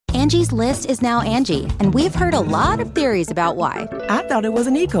Angie's List is now Angie, and we've heard a lot of theories about why. I thought it was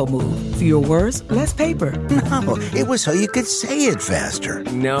an eco move. Fewer words, less paper. No, it was so you could say it faster.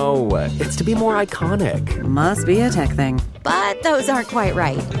 No, it's to be more iconic. Must be a tech thing. But those aren't quite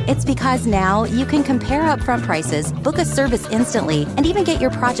right. It's because now you can compare upfront prices, book a service instantly, and even get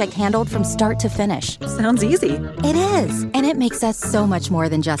your project handled from start to finish. Sounds easy. It is, and it makes us so much more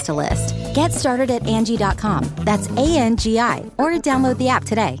than just a list. Get started at Angie.com. That's ANGI, or download the app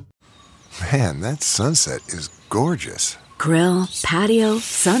today. Man, that sunset is gorgeous. Grill, patio,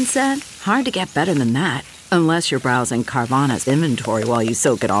 sunset. Hard to get better than that. Unless you're browsing Carvana's inventory while you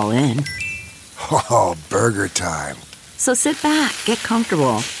soak it all in. Oh, burger time. So sit back, get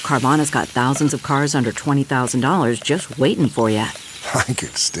comfortable. Carvana's got thousands of cars under $20,000 just waiting for you. I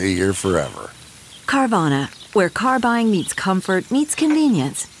could stay here forever. Carvana, where car buying meets comfort meets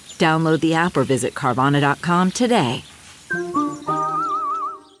convenience. Download the app or visit Carvana.com today.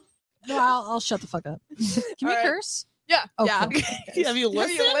 No, I'll shut the fuck up. Can we curse? Yeah. Oh, yeah. cool. Have you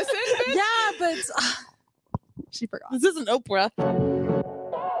listened? Yeah, but she forgot. This isn't Oprah.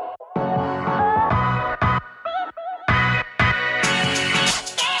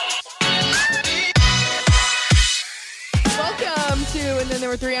 Welcome to And Then There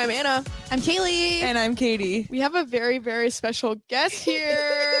Were Three. I'm Anna. I'm Kaylee. And I'm Katie. We have a very, very special guest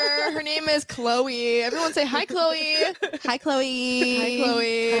here. Her name is Chloe. Everyone say hi, Chloe. Hi, Chloe. Hi,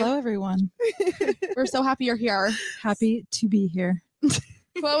 Chloe. Hello, everyone. We're so happy you're here. Happy to be here.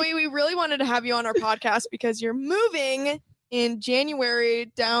 Chloe, we really wanted to have you on our podcast because you're moving in January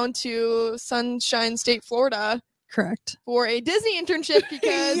down to Sunshine State, Florida. Correct. For a Disney internship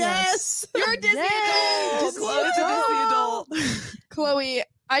because Yes. you're a Disney Yes. adult. Chloe's a Disney adult. Chloe,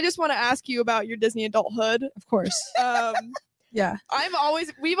 I just want to ask you about your Disney adulthood. Of course. Yeah.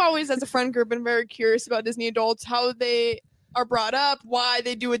 We've always as a friend group been very curious about Disney adults, how they are brought up, why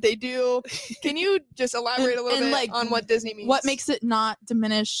they do what they do. Can you just elaborate a little bit like, on what Disney means? What makes it not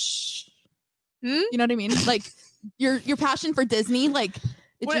diminish? Hmm? You know what I mean? Like your passion for Disney, like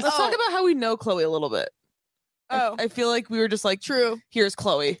it What- just, Let's talk about how we know Chloe a little bit. Oh, I feel like we were just like, true. Here's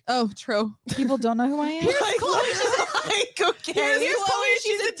Chloe. oh, true. People don't know who I am. Like, okay. Here's Chloe.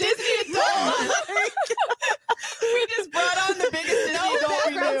 She's a Disney adult. We just brought on the biggest Disney adult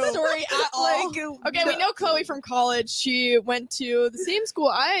we Background knew. story at all. Okay, we know Chloe from college. She went to the same school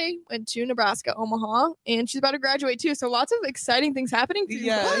I went to, Nebraska, Omaha, and she's about to graduate too. So lots of exciting things happening for you.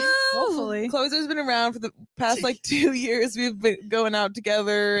 Yes. Chloe. Hopefully. Chloe's has been around for the past like 2 years. We've been going out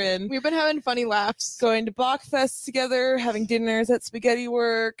together and We've been having funny laughs. going to Bachfest together, having dinners at Spaghetti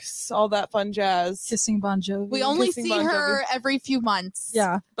Works, all that fun jazz. Kissing Bon Jovi. We only Kissing see Bon her every few months.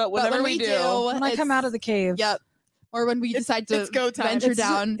 Yeah. But whenever when we do, When I come out of the cave. Yep. Or when we decide to it's go time. venture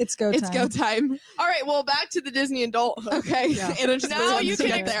down. It's go time. It's go time. All right, well, back to the Disney adulthood. Okay. Yeah. Anna just Now wants you to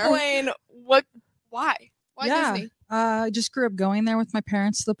can get there. explain why Yeah. Disney? I just grew up going there with my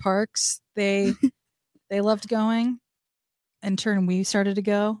parents to the parks. They loved going. In turn, we started to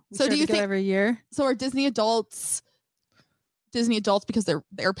go. We So do started you to go think- every year? So are Disney adults because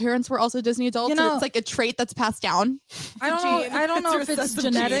their parents were also Disney adults? You know- or it's like a trait that's passed down. I don't know. gene. I don't know It's if a it's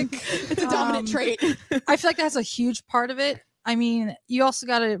recessive genetic. gene. It's a dominant trait. I feel like that's a huge part of it. I mean, you also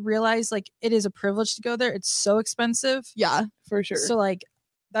got to realize like it is a privilege to go there. It's so expensive. Yeah. for sure. So like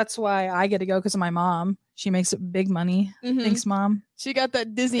that's why I get to go because of my mom. She makes big money. Mhm. Thanks, mom. She got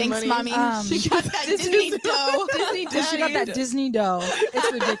that Disney Thanks, money. mommy. She got that Disney dough. Disney She got that Disney dough.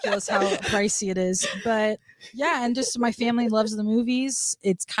 It's ridiculous how pricey it is. But yeah, and just my family loves the movies.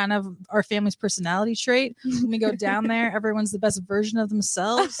 It's kind of our family's personality trait. When we go down there, everyone's the best version of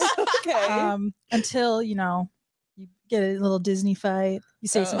themselves. Okay. Until, you get a little Disney fight. You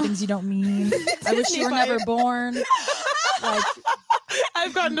say some Oh. things you don't mean. I wish you were fight. never born. Like,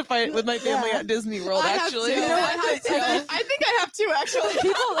 I've gotten to fight with my family Yeah. at Disney World, I have actually. too. I think I have two actually.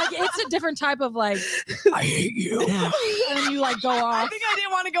 people like it's a different type of like I hate you. and then you like go I off. think I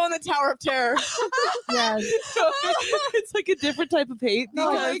didn't want to go in the Tower of Terror. Yeah. It's like a different type of hate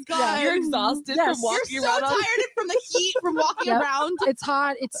Oh because my God. you're exhausted Yes. from walking You're so around. tired from the heat from walking Yep. around. It's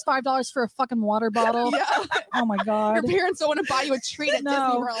hot. It's $5 for a fucking water bottle. Yeah. Oh my Your God. parents don't want to buy you a treat at No.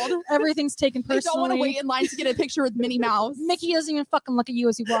 Disney World. Everything's taken They don't want to personally. wait in line to get a picture with Minnie Mouse. Mickey doesn't even fucking look at you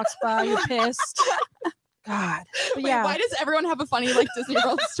as he walks by. You're pissed. God. But Wait, yeah. why does everyone have a funny like Disney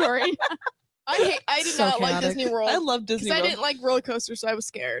World story? I did So not like chaotic. Disney World. I love Disney because I World. didn't like roller coasters, so I was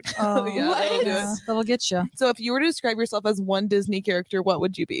scared. Oh, Yeah, that'll do it. yeah, that'll get you. So if you were to describe yourself as one Disney character, what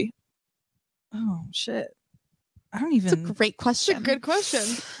would you be? Oh shit. I don't It's a even. great It's a question. good question.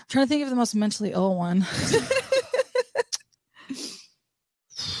 I'm trying to think of the most mentally ill one.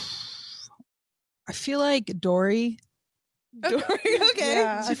 I feel like Dory Dory, okay.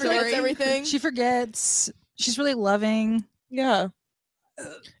 Yeah, She I feel forgets like everything. she forgets. She's really loving. Yeah.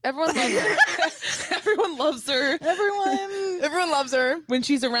 Everyone loves her. Everyone loves her. Everyone loves her. When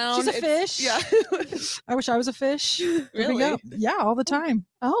she's around. She's a fish. Yeah. I wish I was a fish. There we Really? go. Yeah, all the time.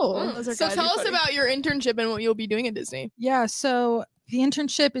 Oh, those are So good. tell us Funny. about your internship and what you'll be doing at Disney. Yeah, so the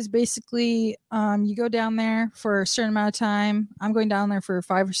internship is basically you go down there for a certain amount of time. I'm going down there for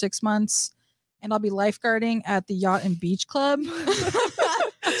 5 or 6 months, and I'll be lifeguarding at the Yacht and Beach Club.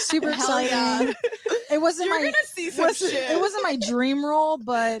 Super Hell exciting. yeah. It wasn't You're my gonna see some shit. it wasn't my dream role,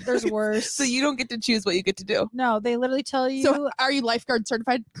 but there's worse. So you don't get to choose what you get to do. No, they literally tell you So are you lifeguard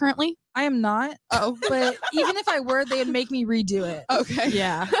certified currently? I am not. Oh, But even if I were, they would make me redo it. okay.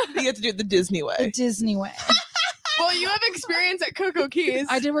 Yeah. You get to do it the Disney The way. Disney way. Well, you have experience at Cocoa Keys.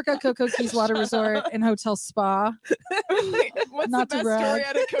 I did work at Cocoa Keys Water Resort and Hotel Spa. What's Not the to best story brag.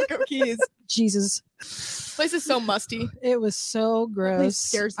 out of Cocoa Keys? Jesus. Place is so musty. It was so gross.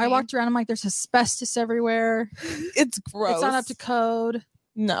 scares I me. walked around, I'm like, there's asbestos everywhere. It's gross. It's not up to code.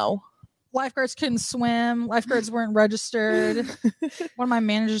 No. Lifeguards couldn't swim. Lifeguards weren't registered. One of my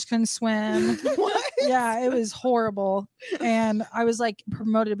managers couldn't swim. What? Yeah, it was horrible. And I was like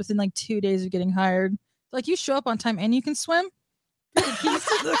promoted within like 2 days of getting hired. Like, you show up on time and you can swim? You're the keys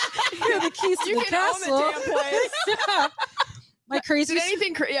to the keys to You the can castle. own the damn place. Yeah. My Did craziest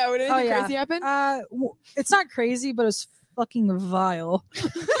anything would anything yeah. crazy happen? It's not crazy, but it's fucking vile.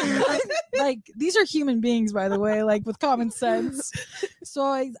 Like, these are human beings, by the way, like with common sense.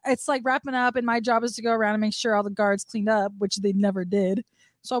 So it's like wrapping up, and my job is to go around and make sure all the guards cleaned up, which they never did.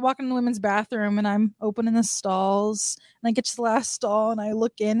 So I walk in the women's bathroom and I'm opening the stalls, and I get to the last stall and I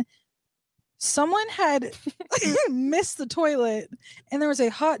look in. Someone had missed the toilet, and there was a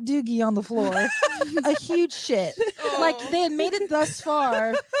hot doogie on the floor. A huge shit. Like, they had made it thus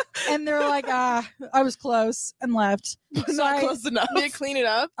far, and they're like, I was close, and left. So Not close enough. Did it clean it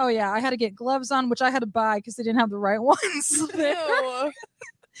up? Oh yeah, I had to get gloves on, which I had to buy because they didn't have the right ones there. Ew.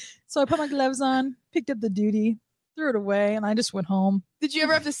 So I put my gloves on, picked up the duty, threw it away, and I just went home. Did you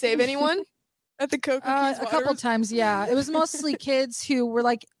ever have to save anyone at the Cocoa Keys A couple times, yeah. It was mostly kids who were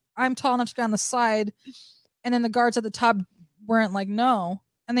like, I'm tall enough to go on the side, and then the guards at the top weren't like, no,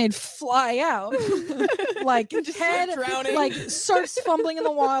 and they'd fly out, like Just head, start drowning. like starts fumbling in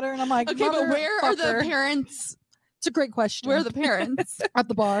the water, and I'm like, Okay, but where are the "Motherfucker." parents? It's a great question. Where are the parents? At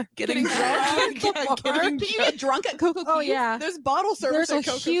the bar? Getting drunk. Yeah, Can you get drunk at Cocoa Keys? Oh yeah, There's bottle service there's a at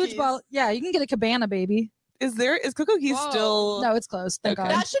Cocoa huge Keys. bottle. Yeah, you can get a cabana, baby. Is Cocoa Keys Whoa. still? No, it's closed. Thank Okay.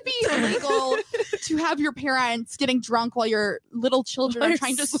 God. That should be illegal to have your parents getting drunk while your little children are They're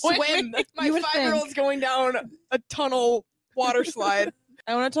trying to swim. My You would 5-year-old's going down a tunnel water slide.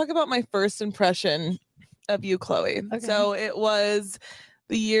 I want to talk about my first impression of you, Chloe. Okay. So it was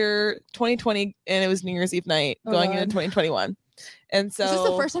the year 2020, and it was New Year's Eve night Oh, going God. into 2021. And so Is this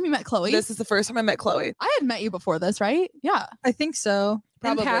the first time you met Chloe? This is the first time I met Chloe. I had met you before this, right? Yeah. I think so.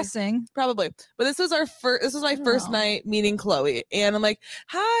 Probably. In passing. Probably. But this was my first Oh. night meeting Chloe. And I'm like,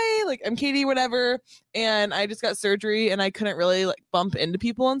 hi, like I'm Katie, whatever. And I just got surgery and I couldn't really like bump into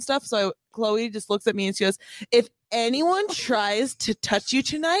people and stuff. So Chloe just looks at me and she goes, if anyone tries to touch you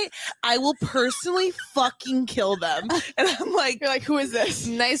tonight, I will personally fucking kill them. And I'm like, You're like, who is this?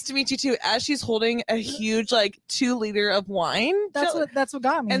 nice to meet you too. As she's holding a huge like 2 liter of wine. That's what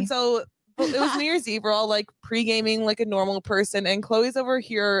got me. And so it was New Year's Eve. We're all like pre-gaming like a normal person, and Chloe's over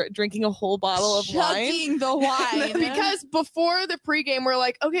here drinking a whole bottle of wine. Chugging the wine. Because before the pregame, we're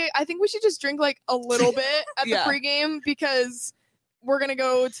like, okay, I think we should just drink like a little bit at Yeah. the pregame because we're gonna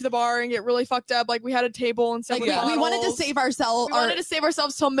go to the bar and get really fucked up. Like we had a table and stuff. like, with we wanted to bottles. save ourselves. We wanted to save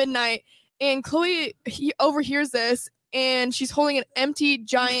ourselves till midnight. And Chloe overhears this, and she's holding an empty,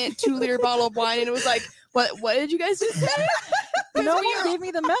 giant 2-liter bottle of wine, and it was like, what did you guys just say? no one gave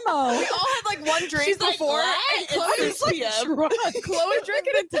me the memo. We all had like one drink She's like, before, "What? and It's Chloe 6 p.m. Chloe drank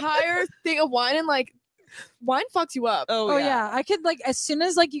an entire thing of wine, and like wine fucks you up. Oh yeah. I could like as soon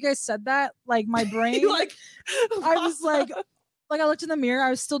as like you guys said that, like my brain, like I was like I looked in the mirror. I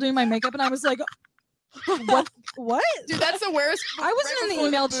was still doing my makeup, and I was like, what? Dude, that's the worst. I wasn't in the before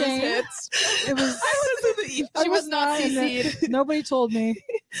email booze chain. hits. It was. I was in the email. I She was not in it. CC'd. Nobody told me.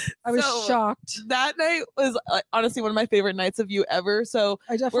 I was So, shocked. That night was honestly one of my favorite nights of you ever. So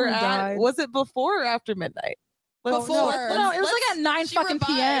I we're definitely at, died. was it before or after midnight? Oh, Before. no, it was like at 9 she fucking revived.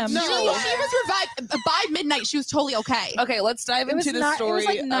 p.m. No. She was revived by midnight. She was totally okay. Okay, let's dive It was into the not. It story was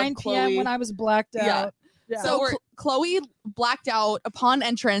like 9 of p.m. Chloe. when I was blacked Yeah. out. Yeah. So we're- Chloe blacked out upon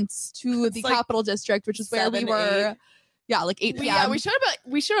entrance to It's the like Capital District, which is where 7, we were. 8. Yeah, like 8 p.m. Yeah,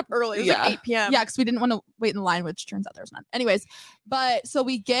 we showed up early. It was Yeah. like 8 p.m. Yeah, because we didn't want to wait in line, which turns out there's none. Anyways, but so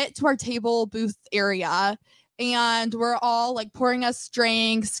we get to our table booth area, and we're all like pouring us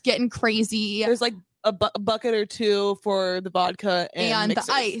drinks, getting crazy. There's like a bucket or two for the vodka and the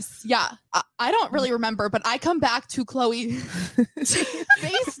ice. Yeah. I don't really remember, but I come back to Chloe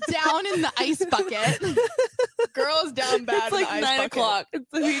face down in the ice bucket. Girl's down bad. It's like in the 9 o'clock.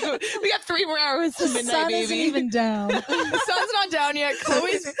 We got 3 more hours to The midnight, sun baby. isn't even down. The sun's not down yet.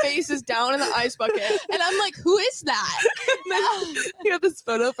 Chloe's face is down in the ice bucket. And I'm like, who is that? You have this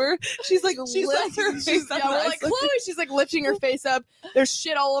photo of her. She's like, her face up yeah, in we're the like, ice bucket. Chloe, she's like lifting her face up. There's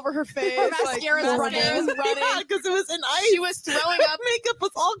shit all over her face. Her like, mascara's running. Yeah, because it was in ice. She was throwing up. Makeup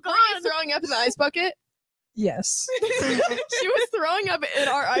was all Were gone. you throwing up in the ice bucket? Yes. She was throwing up in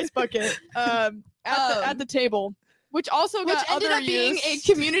our ice bucket at the table, which also Which got ended other up being a use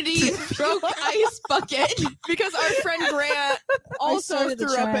community puke ice bucket. because our friend Grant also started the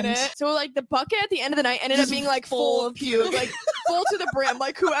threw up in trend. it. So like the bucket at the end of the night ended up being like full of puke, like full to the brim.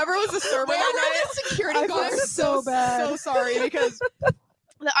 Like whoever was the server that night, Security I guard. felt so bad. so sorry because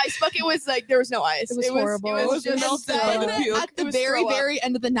the ice bucket was like there was no ice. It was horrible. It It was was just melted melted by by the the puke. At the It was very, throw up. very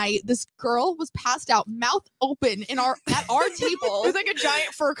end of the night, this girl was passed out, mouth open at our It table. was like a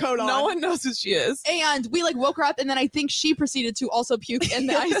giant fur coat on. No one knows who she is. And we like woke her up, and then I think she proceeded to also puke in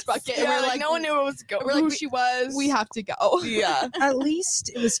the ice bucket. Yeah, and we're like no one knew we're like, who she was. we have to go. Yeah. At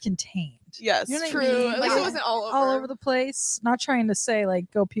least it was contained. Yes. You know what I True. mean? At least Like, it wasn't all over. all over the place. Not trying to say like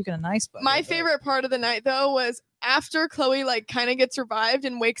go puke in a nice bucket. My but- favorite part of the night though was after Chloe like kind of gets revived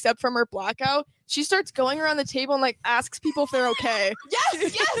and wakes up from her blackout, she starts going around the table and like asks people if they're okay.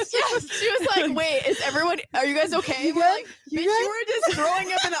 Yes, yes, yes. She was like, "Wait, are you guys okay?" You We're guys- like, you "Bitch, guys- you were just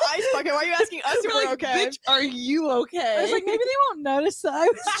throwing up in the ice bucket. Why are you asking us if We're we're like, okay?" bitch, are you okay? I was like, maybe they won't notice that I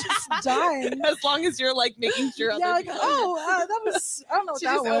was just dying. As long as you're like making sure Yeah, other like, people. that was, I don't know what She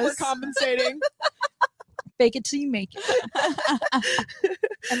that was was. overcompensating. Fake it till you make it.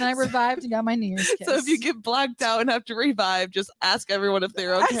 And then I revived and got my New Year's kiss. So if you get blacked out and have to revive, just ask everyone if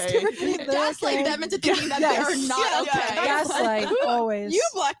they're Ask okay. everybody if they're Gaslight okay. them into thinking that Yes. they are not Yeah, okay. yeah, Gaslight, always. You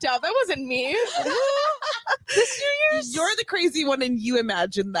blacked out. That wasn't me. You're the crazy one and you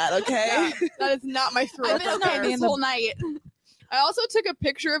imagine that, okay? Yeah, that is not my throw I've up been right okay there. this whole night. I also took a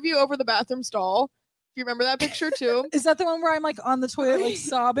picture of you over the bathroom stall. Do you remember that picture too? Is that the one where I'm like on the toilet, like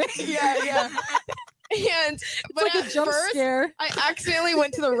sobbing? yeah. And but It's like at a jump first, scare. I accidentally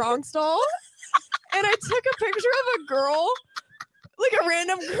went to the wrong stall, and I took a picture of a girl, like a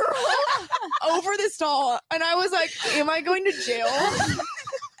random girl, over the stall, and I was like, "Am I going to jail?"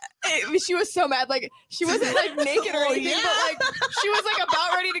 She was so mad. Like she wasn't like naked or anything, but like she was like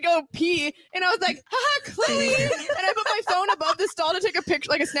about ready to go pee, and I was like, "Haha, Chloe!" And I put my phone above the stall to take a picture,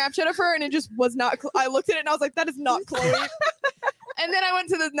 like a Snapchat of her, and it just was not. I looked at it and I was like, "That is not Chloe." And then I went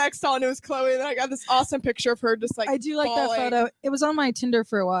to the next stall and it was Chloe, and then I got this awesome picture of her just like. I do like bawling. that photo. It was on my Tinder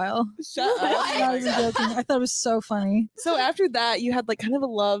for a while. Shut up. I'm not even joking. I thought it was so funny. So after that, you had like kind of a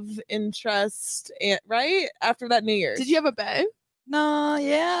love interest, right? After that New Year's. Did you have a bae? No,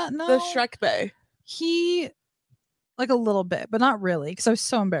 yeah, no. The Shrek Bay. He, like a little bit, but not really, because I was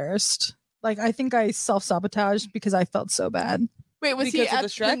so embarrassed. Like I think I self-sabotaged because I felt so bad Wait, was he Because of at the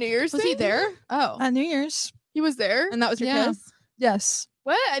the Shrek? New Year's? Was he thing? there? Oh. at New Year's. He was there. And that was your Yeah. kiss? Yes,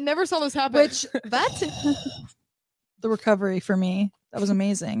 What? I never saw this happen. which that the recovery for me that was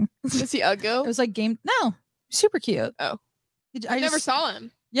amazing. Was he It uggo? was like game. No, super cute. Oh. I never just- saw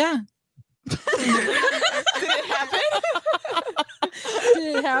him. Yeah. Did it happen?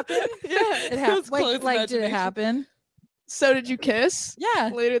 Did it happen? Yeah. It was happened. closed Like did it imagination. happen? So did you kiss Yeah.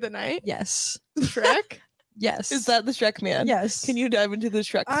 later the night? Yes. Shrek? Yes. Is that the Shrek man? Yes. Can you dive into the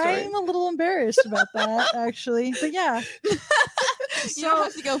Shrek story? I'm a little embarrassed about that actually, but yeah. You don't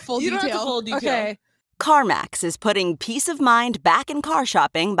have to go full You don't detail. have to full detail. Okay. CarMax is putting peace of mind back in car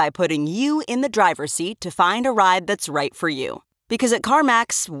shopping by putting you in the driver's seat to find a ride that's right for you. Because at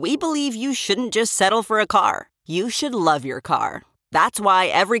CarMax, we believe you shouldn't just settle for a car. You should love your car. That's why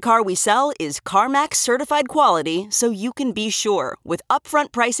every car we sell is CarMax certified quality, so you can be sure with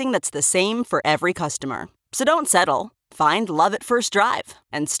upfront pricing that's the same for every customer. So don't settle. Find love at first drive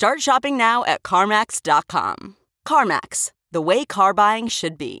and start shopping now at CarMax.com. CarMax, the way car buying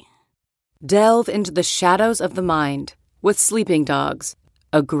should be. Delve into the shadows of the mind with Sleeping Dogs,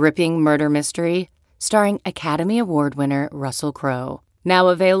 a gripping murder mystery starring Academy Award winner Russell Crowe. Now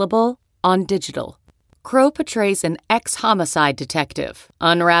available on digital. Crowe portrays an ex-homicide detective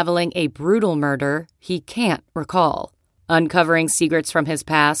unraveling a brutal murder he can't recall. Uncovering secrets from his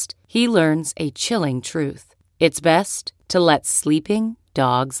past, he learns a chilling truth. It's best to let sleeping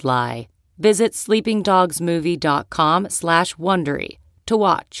dogs lie. Visit sleepingdogsmovie.com/Wondery to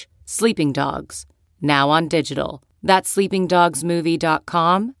watch Sleeping Dogs, now on digital. That's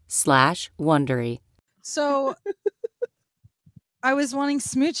sleepingdogsmovie.com/Wondery. So I was wanting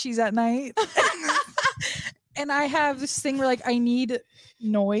smoochies at night. And I have this thing where like I need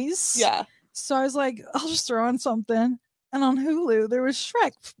noise. Yeah. So I was like, I'll just throw on something. And on Hulu, there was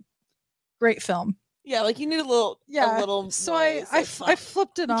Shrek. Great film. Yeah, like you need a little. So noise, I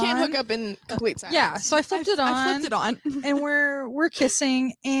flipped it on. You can't hook up in complete silence. Yeah, so I flipped it on. I flipped it on. And we're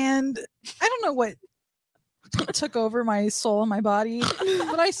kissing, and I don't know what took over my soul and my body,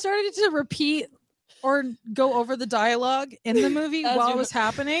 but I started to repeat or go over the dialogue in the movie while it was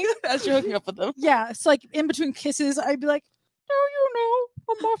happening. As you're hooking up with them. Yeah, it's like in between kisses, I'd be like, "Do you know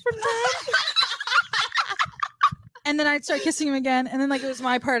a muffin man?" And then I'd start kissing him again, and then like it was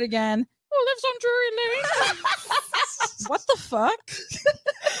my part again. Who lives on Drury Lane? What the fuck?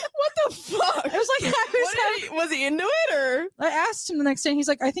 What the fuck? I was like, was he into it or? I asked him the next day, and he's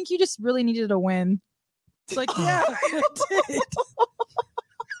like, I think you just really needed a win. It's like, yeah, I did.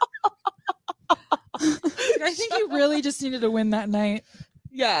 I think you really just needed a win that night.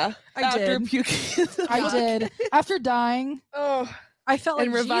 Yeah, after puking. I did. After dying. Oh. I felt like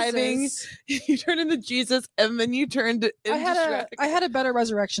and reviving. Jesus. You turned into Jesus, and then you turned into Shrek. I had a better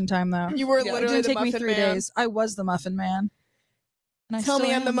resurrection time though. You were literally it didn't the take me Muffin 3 Man. days. I was the Muffin Man. And I Tell me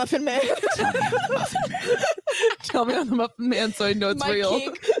still I'm the am. Muffin Man. Tell me I'm the Muffin Man, so I know it's My real.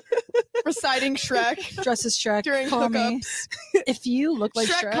 kink, reciting Shrek Dress as Shrek. during Call me. hookups. If you look like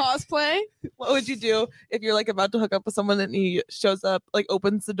Shrek Shrek, cosplay. What would you do if you're like about to hook up with someone and he shows up, like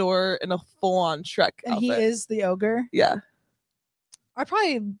opens the door in a full-on Shrek and outfit? he is the ogre. Yeah. I'd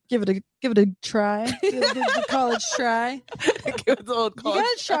probably give it a try. Give the college try. Give it the old You college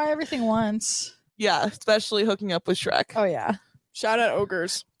gotta try everything once. Yeah, especially hooking up with Shrek. Oh yeah. Shout out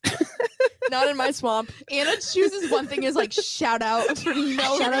ogres. Not in my swamp. Anna chooses one thing is like shout out for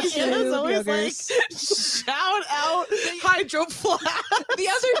no Shout out reason. to Anna's the always like, ogres. shout out Hydro Flask. The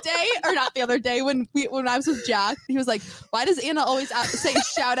other day, or not the other day, when I was with Jack, he was like, "Why does Anna always say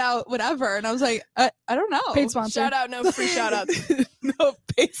shout out whatever?" And I was like, "I don't know." Paid sponsor. Shout out, no free shout outs. No,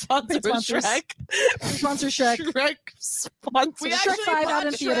 paid sponsor Paid was sponsors. Shrek. Sponsor Shrek. Shrek sponsor. We Shrek actually 5 out bought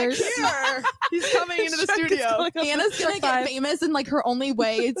in Shrek theaters. here. He's coming into the Shrek is studio. going up Anna's gonna Shrek get 5. famous, and like her only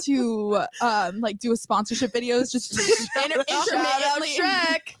way to like do a sponsorship video is just Shout out intermittently.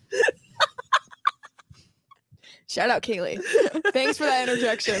 Shrek. Shout out Kaylee. Thanks for that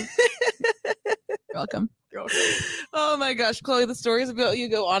interjection. You're welcome. Oh my gosh, Chloe, the stories about you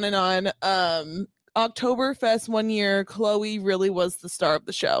go on and on. Oktoberfest one year, Chloe really was the star of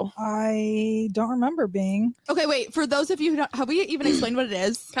the show. I don't remember being. Okay, wait. For those of you who don't, have we even explained what it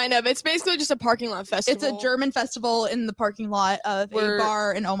is? Kind of. It's basically just a parking lot festival. It's a German festival in the parking lot of a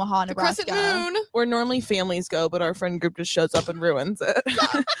bar in Omaha, The Nebraska. Crescent Moon. Where normally families go, but our friend group just shows up and ruins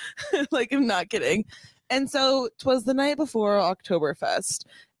it. Like, I'm not kidding. And so 'twas the night before Oktoberfest,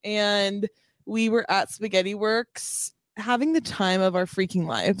 and we were at Spaghetti Works having the time of our freaking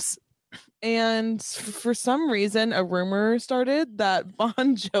lives. And for some reason, a rumor started that Bon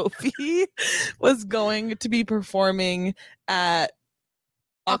Jovi was going to be performing at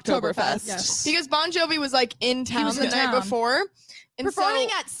Oktoberfest. Yes. Because Bon Jovi was like in town was the in night town. before. And Performing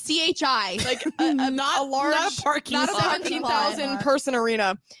so, at CHI. like Not a large, not a parking not a lot. 17,000 person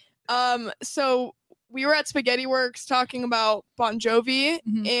arena. So we were at Spaghetti Works talking about Bon Jovi,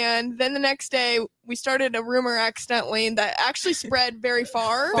 Mhm. and then the next day we started a rumor accidentally that actually spread very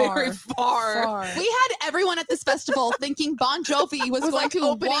far. Very far. We had everyone at this festival thinking Bon Jovi was, going like to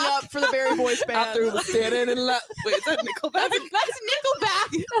opening walk. up for the Barry Boys band. After the standing and wait, is that Nickelback? That's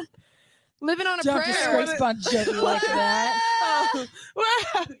Nickelback. Living on a Don't prayer. disgrace Bon Jovi like that. Oh,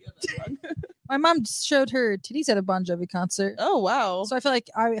 wow. My mom showed her titties at a Bon Jovi concert. Oh, wow. So I feel like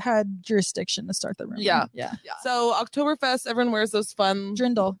I had jurisdiction to start the rumor. Yeah. Yeah. So Oktoberfest, everyone wears those fun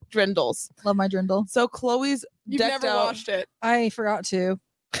Drindle. drindles. Love my drindle. So Chloe's You've decked never out watched it. I forgot to.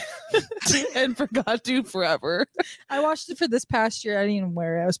 and forgot to forever. I watched it for this past year. I didn't even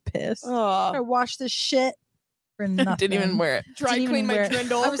wear it. I was pissed. I Oh, watched this shit for nothing. didn't even wear it. Dry Didn't clean even my wear it.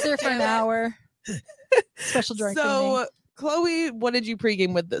 drindle. I was there for an hour. Special dry So cleaning. Chloe, what did you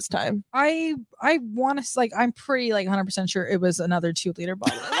pregame with this time? I want to like I'm pretty like 100% sure it was another 2-liter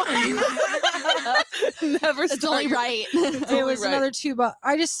bottle. Never. It's only right. It was right. another 2, but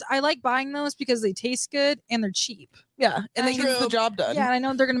I like buying those because they taste good and they're cheap. Yeah, and they get the True. job done. Yeah, and I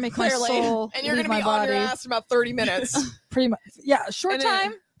know they're gonna make Clearly. my soul And you're leave going to be my on body. your ass in about 30 minutes. Pretty much. Yeah, short And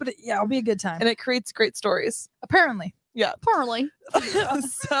time, but yeah, it'll be a good time. and it creates great stories. Apparently. Yeah. Apparently.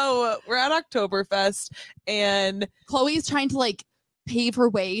 So we're at Oktoberfest, and Chloe's trying to like pave her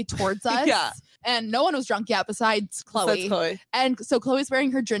way towards us. Yeah. and no one was drunk yet besides Chloe. And so Chloe's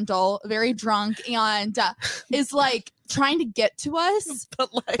wearing her drindle, very drunk, and is like trying to get to us,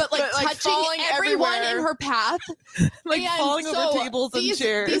 but like touching everyone everywhere. in her path, like and falling over tables and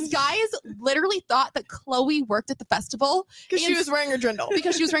chairs. These guys literally thought that Chloe worked at the festival because she was wearing her drindle.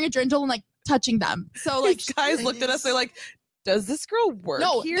 Because she was wearing a drindle and like touching them. So like guys looked at us, they're like, does this girl work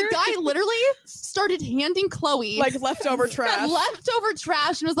here? The guy literally started handing Chloe like leftover trash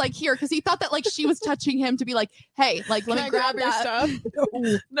and was like, here, because he thought that like she was touching him to be like, hey, like let me grab your that stuff.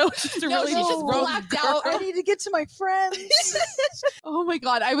 No, she's just really she just blacked out. I need to get to my friends. Oh my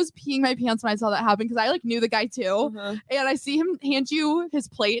god, I was peeing my pants when I saw that happen because I like knew the guy too, and I see him hand you his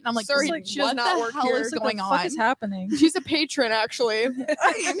plate, and I'm like, Sir, what she does not work the hell here. is Like, going what the on? fuck is happening? She's a patron, actually.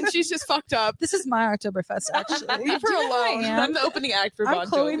 And she's just fucked up. This is my Oktoberfest, actually. Leave her alone. I'm the opening act for I'm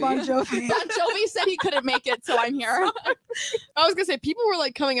Chloe Bon Jovi. Bon Jovi said he couldn't make it, so I'm here. I was gonna say people were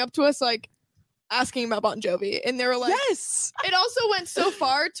like coming up to us like asking about Bon Jovi, and they were like, yes. It also went so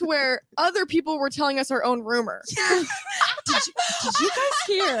far to where other people were telling us our own rumor. Yeah. Did you guys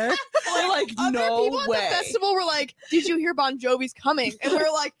hear? We're like, Other no people way. at the festival were like, did you hear Bon Jovi's coming? And we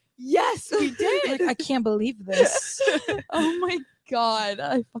were like, yes, we did. Like, I can't believe this. Oh my god,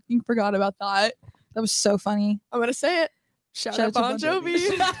 I fucking forgot about that. That was so funny. I'm gonna say it. Shout out Bon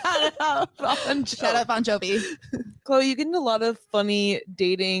Jovi. Shout out Bon Jovi. Chloe, you get in a lot of funny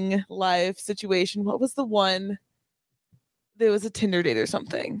dating live situation. What was the one? There was a Tinder date or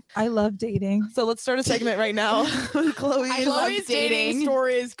something. I love dating. So let's start a segment right now. Chloe's dating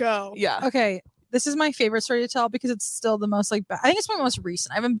stories go. Yeah. Okay. This is my favorite story to tell because it's still the most like, I think it's my most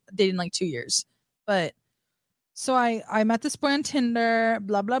recent. I haven't dated in like 2 years, but so I met this boy on Tinder,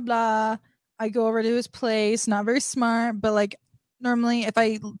 blah, blah, blah. I go over to his place, not very smart, but like normally if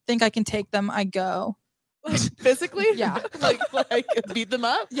I think I can take them, I go. Like physically? Yeah. like beat them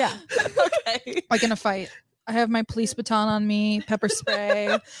up? Yeah. Okay. Like in a fight. I have my police baton on me, pepper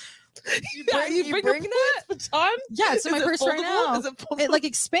spray. You bring that baton? Yeah, it's in my purse right now. Is it It like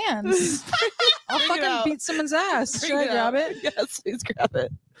expands. I'll fucking beat someone's ass. Should I grab it? Yes, please grab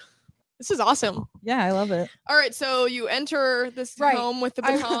it. This is awesome. Yeah, I love it. All right, so you enter this home with the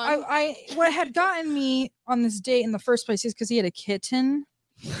baton. I what had gotten me on this date in the first place is because he had a kitten.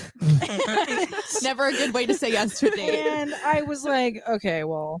 Never a good way to say yes to a date. And I was like, okay,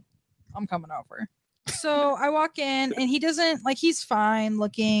 well, I'm coming over. So I walk in and he doesn't like, he's fine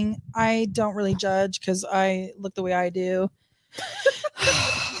looking. I don't really judge because I look the way I do.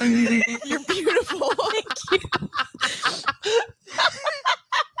 You're beautiful. Thank you.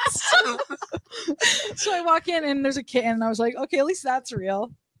 So I walk in and there's a kitten and I was like, okay, at least that's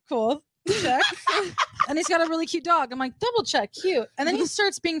real. Cool. Check. And he's got a really cute dog. I'm like, double check, cute. And then he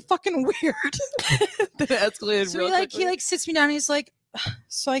starts being fucking weird. That escalated So real he like sits me down and he's like,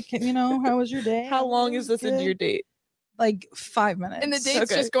 so I can, how was your day? How long is this into your date? Like 5 minutes. And the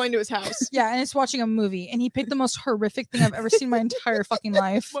date's just going to his house. Yeah, and it's watching a movie. And he picked the most horrific thing I've ever seen in my entire fucking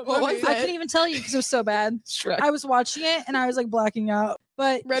life. What was it? I couldn't even tell you because it was so bad. Shrek. I was watching it and I was like blacking out.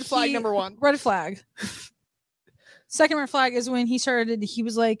 But Red flag number one. Red flag. Second red flag is when he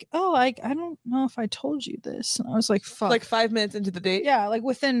was like, oh, I don't know if I told you this. And I was like, fuck. Like 5 minutes into the date? Yeah, like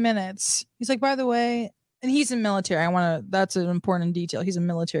within minutes. He's like, by the way, and he's in military. That's an important detail. He's a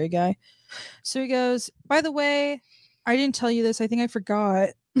military guy. So he goes, by the way, I didn't tell you this. I think I forgot.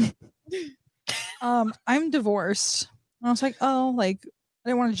 I'm divorced. And I was like, oh, like, I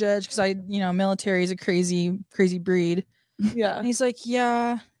didn't want to judge because military is a crazy, crazy breed. Yeah. And he's like,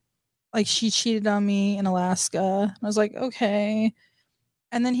 yeah, like she cheated on me in Alaska. And I was like, okay.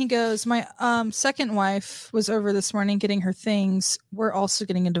 And then he goes, my second wife was over this morning getting her things. We're also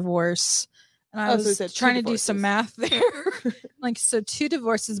getting a divorce. And I was trying to do some math there. Like, so 2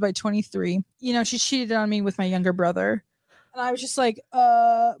 divorces by 23. She cheated on me with my younger brother. And I was just like,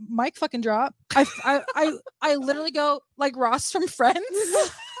 mic fucking drop. I literally go like Ross from Friends.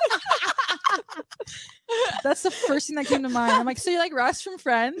 That's the first thing that came to mind. I'm like, so you like Ross from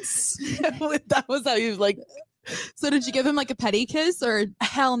Friends? That was how you like. So did you give him like a petty kiss or?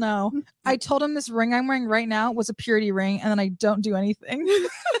 Hell no. I told him this ring I'm wearing right now was a purity ring, and then I don't do anything.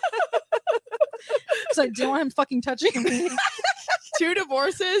 Because I didn't want him fucking touching me. 2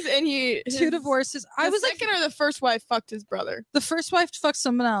 divorces and 2 divorces. I was second or the first wife fucked his brother. The first wife fucked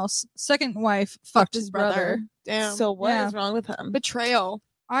someone else. Second wife fucked his brother. Damn. So what is wrong with him? Betrayal.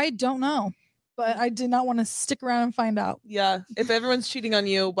 I don't know, but I did not want to stick around and find out. Yeah. If everyone's cheating on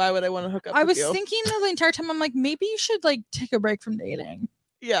you, why would I want to hook up with you? I was thinking the entire time, I'm like, maybe you should like take a break from dating.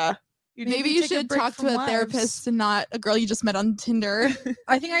 Yeah. Maybe you should talk to a therapist and not a girl you just met on Tinder.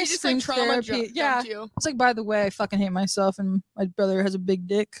 I think I just like screamed trauma therapy. jumped you. It's like, by the way, I fucking hate myself and my brother has a big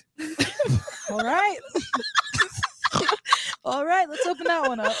dick. All right. All right, let's open that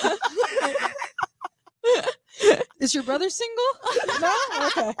one up. Is your brother single? No?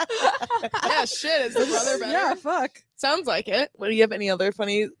 Okay. Yeah, shit. Is the brother better? Yeah, fuck. Sounds like it. What, do you have any other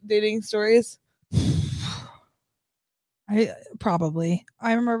funny dating stories? I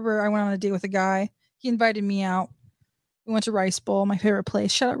remember I went on a date with a guy. He invited me out. We went to Rice Bowl, my favorite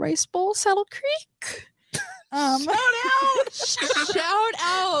place. Shout out Rice Bowl, Saddle Creek. Shout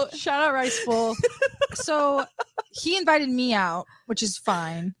out Rice Bowl. So he invited me out, which is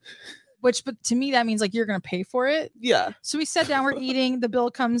fine. But to me that means like you're gonna pay for it. Yeah. So we sat down, we're eating, the bill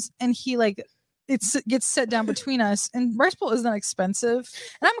comes, and he like it gets set down between us. And Rice Bowl isn't expensive,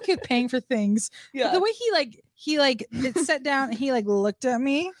 and I'm okay with paying for things. Yeah. But the way he it sat down and he like looked at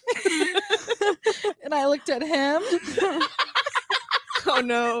me, and I looked at him. Oh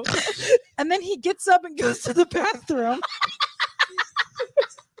no. And then he gets up and goes to the bathroom.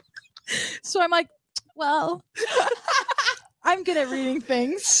 So I'm like, well, I'm good at reading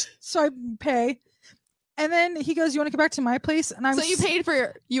things, so I pay. And then he goes, "You want to come back to my place?" And So you paid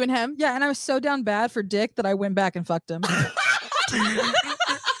for you and him? Yeah, and I was so down bad for dick that I went back and fucked him.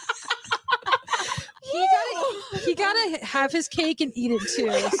 He gotta have his cake and eat it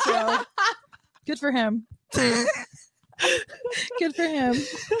too. So good for him. Good for him.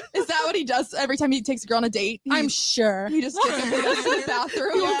 Is that what he does every time he takes a girl on a date? I'm sure. He just gets up and goes to the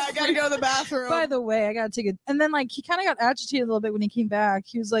bathroom. Yeah, I gotta go to the bathroom. By the way, I gotta take it. And then like he kind of got agitated a little bit when he came back.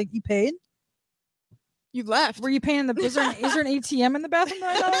 He was like, "You paid? You left. Were you paying the? Is there an ATM in the bathroom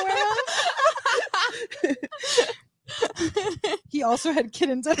that I'm not aware of?" He also had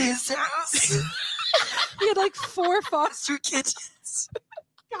kittens at his house. He had like 4 foster kittens.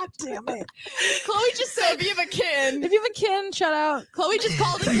 God damn it. Chloe just said, if you have a kitten. If you have a kitten, shout out. Chloe just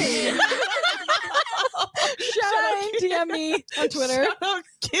called a kitten. Shout out, DM me on Twitter. Shout out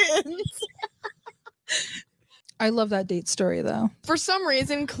kittens. I love that date story though. For some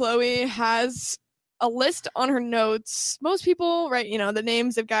reason, Chloe has a list on her notes. Most people write, the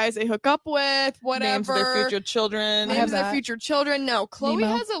names of guys they hook up with, whatever. Names of their future children. Names of their future children. No, Chloe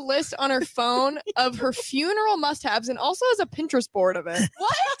has a list on her phone of her funeral must-haves and also has a Pinterest board of it.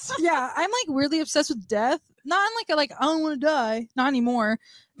 What? Yeah, I'm like weirdly obsessed with death. Not in like I don't want to die. Not anymore.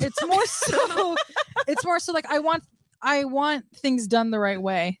 It's more so. It's more so like I want things done the right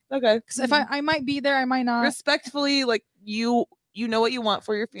way. Okay. Because if I might be there, I might not. Respectfully, like you know what you want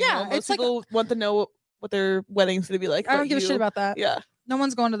for your funeral. Yeah, Most it's like people want to know what their wedding's gonna be like. I don't give a shit about that. Yeah. No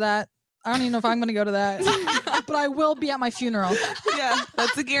one's going to that. I don't even know if I'm going to go to that. But I will be at my funeral. Yeah,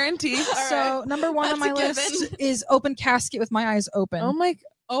 that's a guarantee. So number 1 on my list is open casket with my eyes open. Oh my.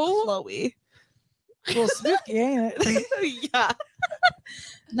 Oh, Chloe. A little spooky, ain't it? Yeah.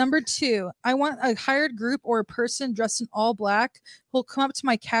 Number 2, I want a hired group or a person dressed in all black who'll come up to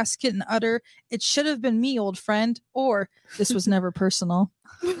my casket and utter, "It should have been me, old friend," or "This was never personal."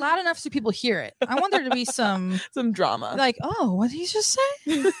 Loud enough so people hear it. I want there to be some drama. Like, oh, what did he just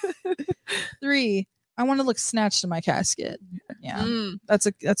say? 3, I want to look snatched in my casket. Yeah. That's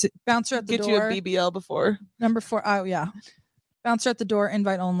it. Bouncer at the door. Get you a BBL before. Number 4. Oh yeah. Bouncer at the door,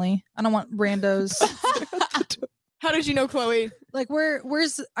 invite only. I don't want randos. How did you know Chloe? Like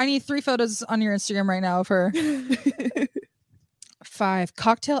where's I need 3 photos on your Instagram right now of her. 5,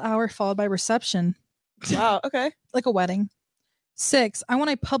 cocktail hour followed by reception. Wow, okay. Like a wedding. 6, I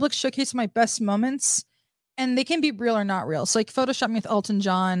want a public showcase of my best moments, and they can be real or not real. So like Photoshop me with Elton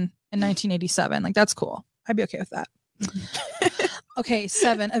John in 1987. Like that's cool. I'd be okay with that. Okay,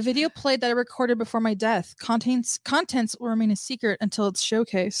 7, a video played that I recorded before my death. Contents will remain a secret until its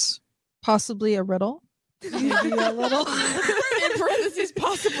showcase. Possibly a riddle. Maybe a little. In parentheses,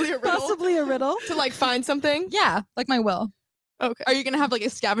 possibly a riddle. Possibly a riddle. To like find something? Yeah, like my will. Okay. Are you gonna have like a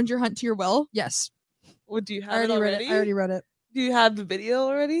scavenger hunt to your will? Yes. What do you have? I already read it. I already read it. Do you have the video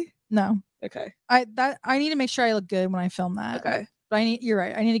already? No. Okay. I need to make sure I look good when I film that. Okay. But you're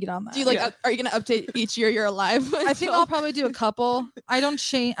right. I need to get on that. Do you are you gonna update each year you're alive? I think I'll probably do a couple. I don't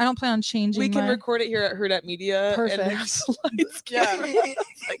plan on changing. We can record it here at Hurrdat Media. Perfect. And have slides. Yeah.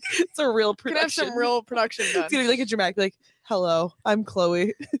 It's a real production. Can have some real production done. It's gonna be like a dramatic, like, "Hello, I'm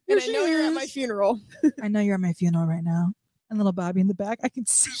Chloe." And I know you're at my funeral. I know you're at my funeral right now. And little Bobby in the back, I can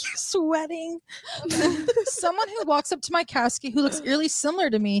see you sweating. Someone who walks up to my casket who looks eerily similar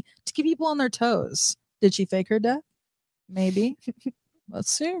to me to keep people on their toes. Did she fake her death? Maybe. Let's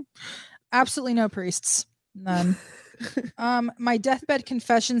see. Absolutely no priests. None. My deathbed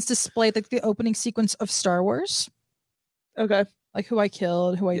confessions displayed like the opening sequence of Star Wars. Okay. Like who I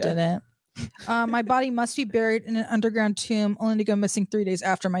killed, who I didn't. My body must be buried in an underground tomb only to go missing 3 days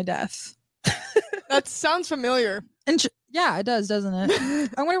after my death. That sounds familiar. And Yeah, it does, doesn't it?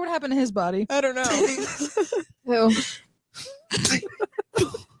 I wonder what happened to his body. I don't know. Who?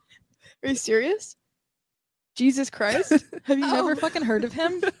 Are you serious? Jesus Christ. Have you never fucking heard of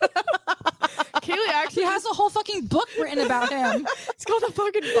him? Kaylee actually He has a whole fucking book written about him. It's called the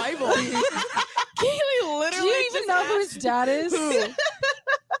fucking Bible. Kaylee literally. Do you even know who his dad is?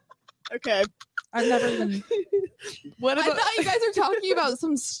 Okay. I've never even. What I about thought you guys were talking about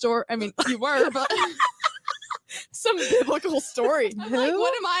some story. I mean, you were, but some biblical story? like, what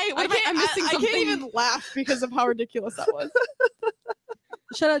am I? I'm missing something. I can't even laugh because of how ridiculous that was.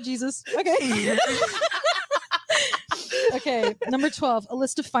 Shout out Jesus. Okay. Okay. Number 12. A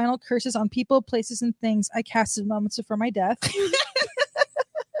list of final curses on people, places, and things I casted moments before my death.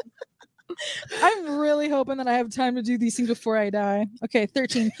 I'm really hoping that I have time to do these things before I die. Okay.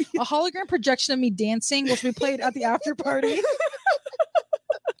 13. A hologram projection of me dancing, which we played at the after party.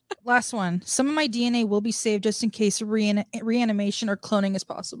 Last one. Some of my DNA will be saved just in case reanimation or cloning is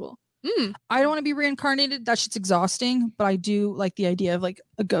possible. I don't want to be reincarnated. That shit's exhausting, but I do like the idea of like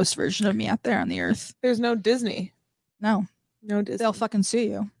a ghost version of me out there on the earth. There's no Disney. No Disney. They'll fucking sue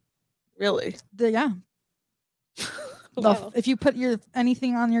you. Really? Yeah. Wow. If you put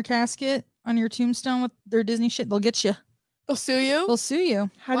anything on your casket, on your tombstone with their Disney shit, they'll get you. They'll sue you? They'll sue you.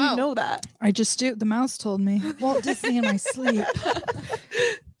 How do you know that? I just do. The mouse told me. Walt Disney in my sleep.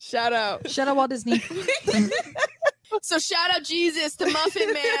 Shout out. Shout out Walt Disney. So shout out Jesus, the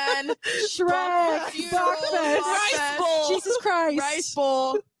Muffin Man, Shrek, Rockfest, Rice Bowl, Jesus Christ, Rice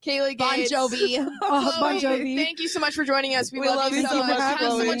Bowl, Kaylee Gates, Bon Jovi. Bon Jovi. Thank you so much for joining us. We love you you so so much. much, Have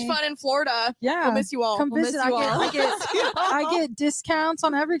so much Chloe. fun in Florida. Yeah, we'll miss you all. Come We'll visit. miss you all. I get discounts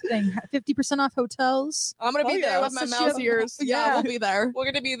on everything. 50% off hotels. I'm gonna be there with my mouse ears. Yeah, we'll be there. We're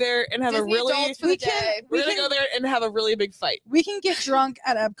gonna be there and have Disney a really. adults for the day. We're gonna go there and have a really big fight. We can get drunk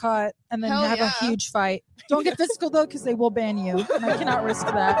at Epcot and then Hell have yeah. a huge fight. Don't get physical though, because they will ban you, and I cannot risk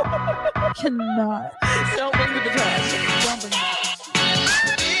that. Cannot. Don't bring the trash. Don't bring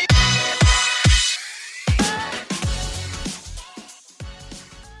that.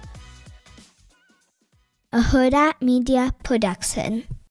 A Huda Media Production.